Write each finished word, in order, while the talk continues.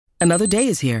Another day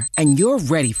is here, and you're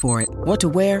ready for it. What to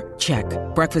wear? Check.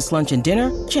 Breakfast, lunch, and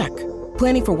dinner? Check.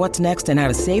 Planning for what's next and how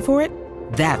to save for it?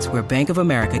 That's where Bank of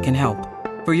America can help.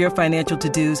 For your financial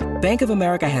to-dos, Bank of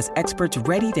America has experts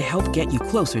ready to help get you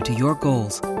closer to your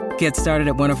goals. Get started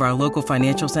at one of our local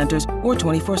financial centers or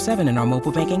 24/7 in our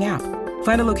mobile banking app.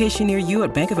 Find a location near you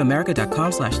at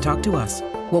bankofamerica.com/talktous.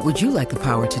 What would you like the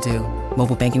power to do?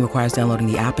 Mobile banking requires downloading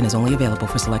the app and is only available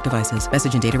for select devices.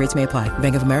 Message and data rates may apply.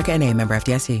 Bank of America N.A., member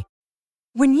FDIC.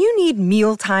 When you need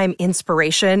mealtime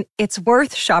inspiration, it's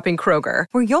worth shopping Kroger,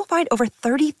 where you'll find over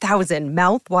 30,000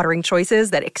 mouth-watering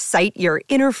choices that excite your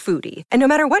inner foodie. And no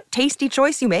matter what tasty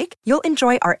choice you make, you'll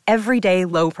enjoy our everyday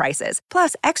low prices,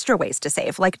 plus extra ways to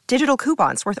save, like digital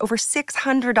coupons worth over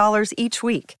 $600 each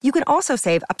week. You can also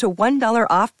save up to $1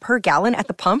 off per gallon at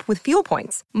the pump with fuel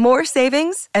points. More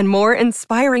savings and more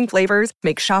inspiring flavors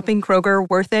make shopping Kroger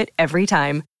worth it every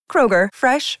time. Kroger,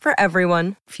 fresh for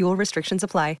everyone. Fuel restrictions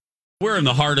apply. We're in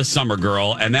the heart of summer,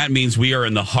 girl, and that means we are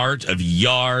in the heart of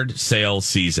yard sale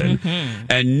season. Mm-hmm.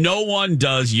 And no one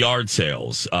does yard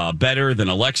sales better than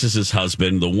Alexis's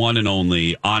husband, the one and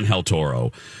only Angel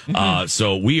Toro. Mm-hmm.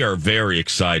 So we are very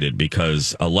excited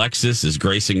because Alexis is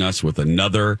gracing us with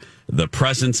the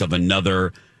presence of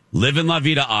another Livin' La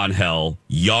Vida Angel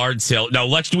yard sale. Now,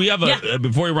 Lex, do we have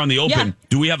before we run the open,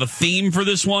 do we have a theme for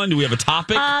this one? Do we have a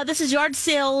topic? This is yard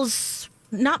sales,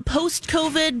 not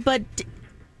post-COVID, but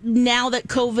now that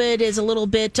COVID is a little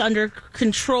bit under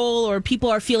control or people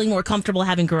are feeling more comfortable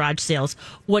having garage sales,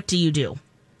 what do you do?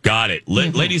 Got it.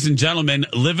 Ladies and gentlemen,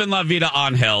 Livin' La Vida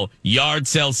Angel, yard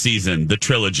sale season, the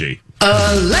trilogy.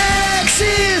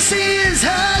 Alexis, his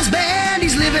husband,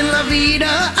 he's living La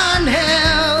Vida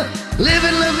Angel.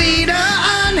 Living La Vida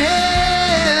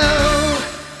Angel.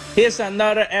 Here's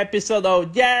another episode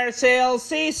of yard sale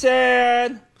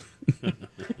season.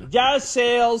 Yard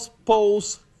sales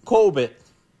post-COVID.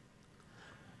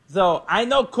 So I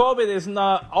know COVID is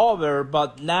not over,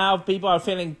 but now people are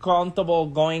feeling comfortable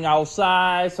going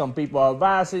outside. Some people are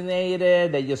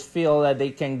vaccinated. They just feel that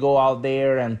they can go out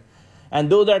there and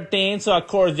do their thing. So, of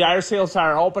course, yard sales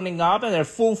are opening up and they're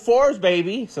full force,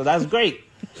 baby. So that's great.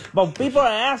 But people are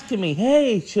asking me,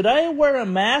 hey, should I wear a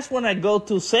mask when I go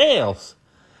to sales?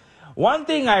 One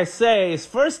thing I say is,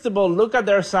 first of all, look at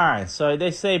their signs. So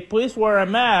they say, please wear a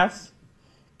mask.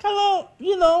 Come on,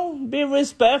 be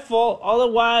respectful.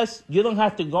 Otherwise, you don't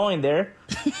have to go in there.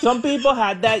 Some people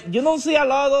had that. You don't see a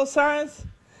lot of those signs.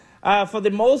 For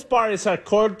the most part, it's a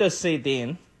courtesy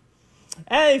thing.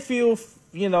 And if you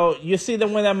see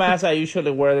them with a mask, I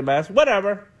usually wear the mask,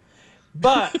 whatever.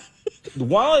 But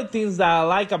one of the things that I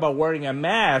like about wearing a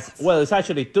mask, well, it's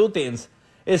actually two things.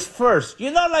 Is first,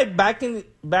 like back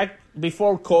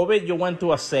before COVID, you went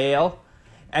to a sale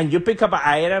and you pick up an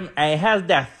item and it has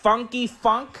that funky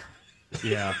funk.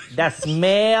 Yeah. That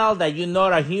smell that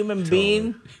a human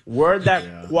being wear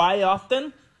that quite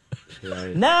often.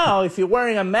 Right. Now, if you're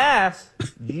wearing a mask,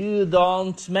 you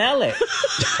don't smell it.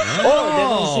 Or they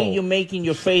don't see you making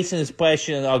your face an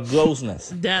expression of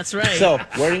grossness. That's right. So,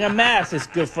 wearing a mask is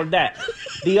good for that.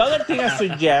 The other thing I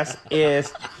suggest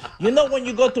is, when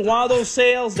you go to one of those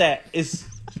sales that is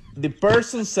the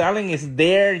person selling is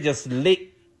there just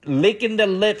licking their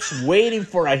lips, waiting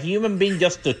for a human being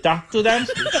just to talk to them.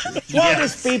 One of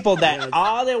these people that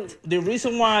the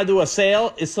reason why I do a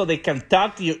sale is so they can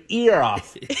talk your ear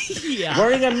off. Yeah.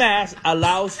 Wearing a mask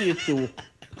allows you to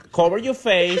cover your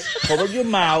face, cover your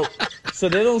mouth, so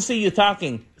they don't see you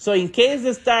talking. So in case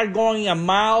they start going a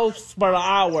miles per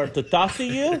hour to talk to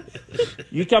you,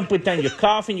 you can pretend you're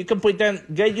coughing. You can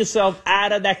get yourself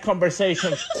out of that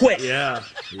conversation quick. Yeah.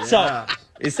 So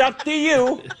it's up to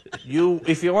you.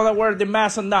 If you want to wear the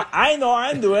mask or not. I know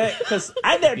I do it because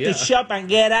I'm there to shop and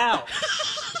get out.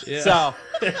 Yeah. So,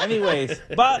 anyways,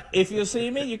 but if you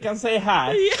see me, you can say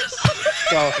hi.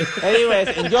 So, anyways,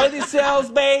 enjoy the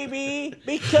sales, baby,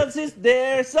 because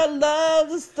there's a lot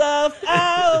of stuff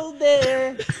out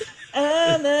there,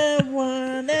 and I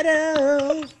want it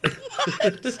all.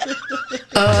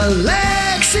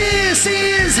 Alexis,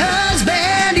 his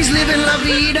husband, he's living La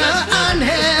Vida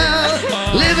Angel.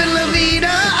 Living La Vida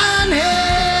Angel.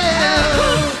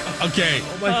 Okay.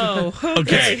 Oh,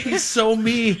 okay. He's so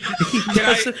mean. Can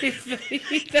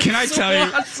I tell you?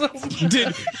 Awesome.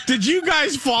 Did you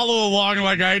guys follow along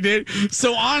like I did?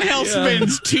 So Angel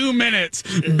spends 2 minutes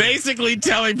basically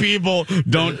telling people,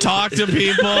 don't talk to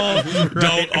people,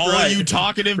 you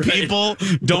talkative people,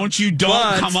 don't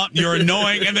come up, you're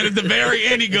annoying. And then at the very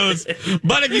end he goes,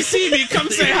 but if you see me, come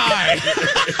say hi.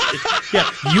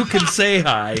 Yeah, you can say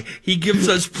hi. He gives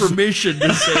us permission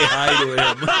to say hi to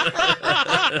him.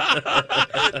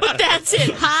 But that's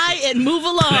it. Hi and move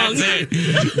along. That's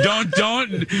it.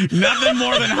 Don't, nothing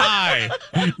more than hi.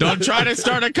 Don't try to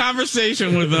start a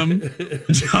conversation with them.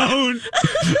 Don't.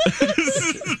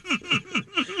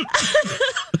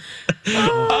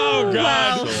 Oh,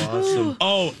 God. So awesome.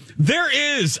 Oh, there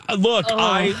is. Look,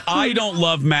 I don't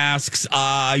love masks.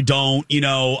 I don't,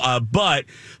 but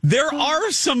there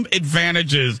are some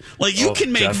advantages. Like you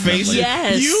can make definitely. faces.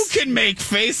 Yes. You can make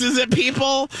faces at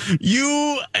people.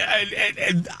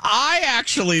 I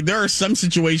actually, there are some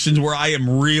situations where I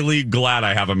am really glad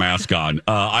I have a mask on.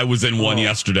 I was in one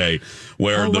yesterday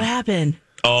where What happened?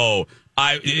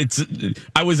 I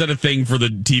was at a thing for the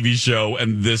TV show,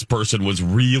 and this person was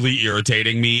really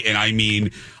irritating me. And I mean,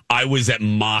 I was at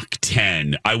Mach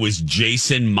 10. I was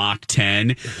Jason Mach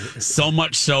 10. So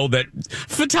much so that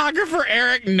photographer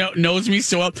Eric knows me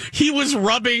so well. He was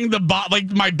rubbing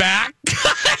my back.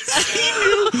 he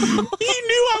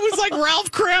knew I was like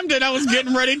Ralph Cramden. I was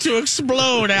getting ready to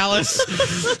explode, Alice.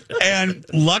 And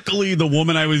luckily, the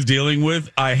woman I was dealing with,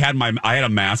 I had a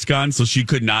mask on, so she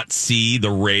could not see the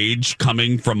rage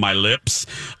coming from my lips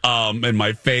and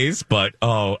my face. But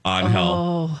on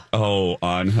hell,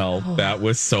 that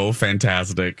was so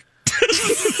fantastic.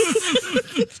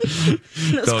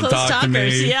 Those Don't close talk to talkers,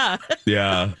 me. yeah.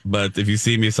 Yeah, but if you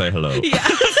see me, say hello. Yeah.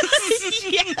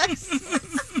 Yes.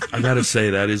 I gotta say,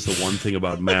 that is the one thing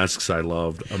about masks I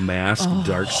loved. A mask,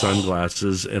 dark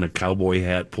sunglasses, and a cowboy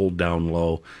hat pulled down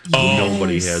low.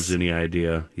 Nobody has any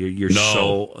idea. You're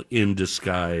so in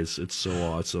disguise. It's so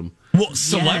awesome. Well,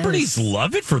 celebrities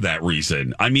love it for that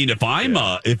reason. I mean, if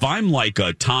I'm like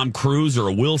a Tom Cruise or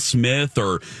a Will Smith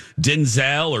or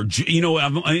Denzel or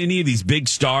any of these big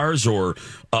stars or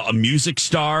a music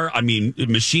star, I mean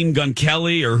Machine Gun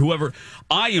Kelly or whoever,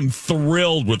 I am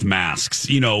thrilled with masks.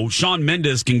 Shawn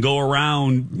Mendes can go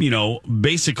around,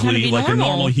 basically Kinda be like normal. a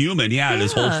normal human. Yeah, at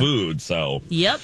his Whole Foods. So Yep.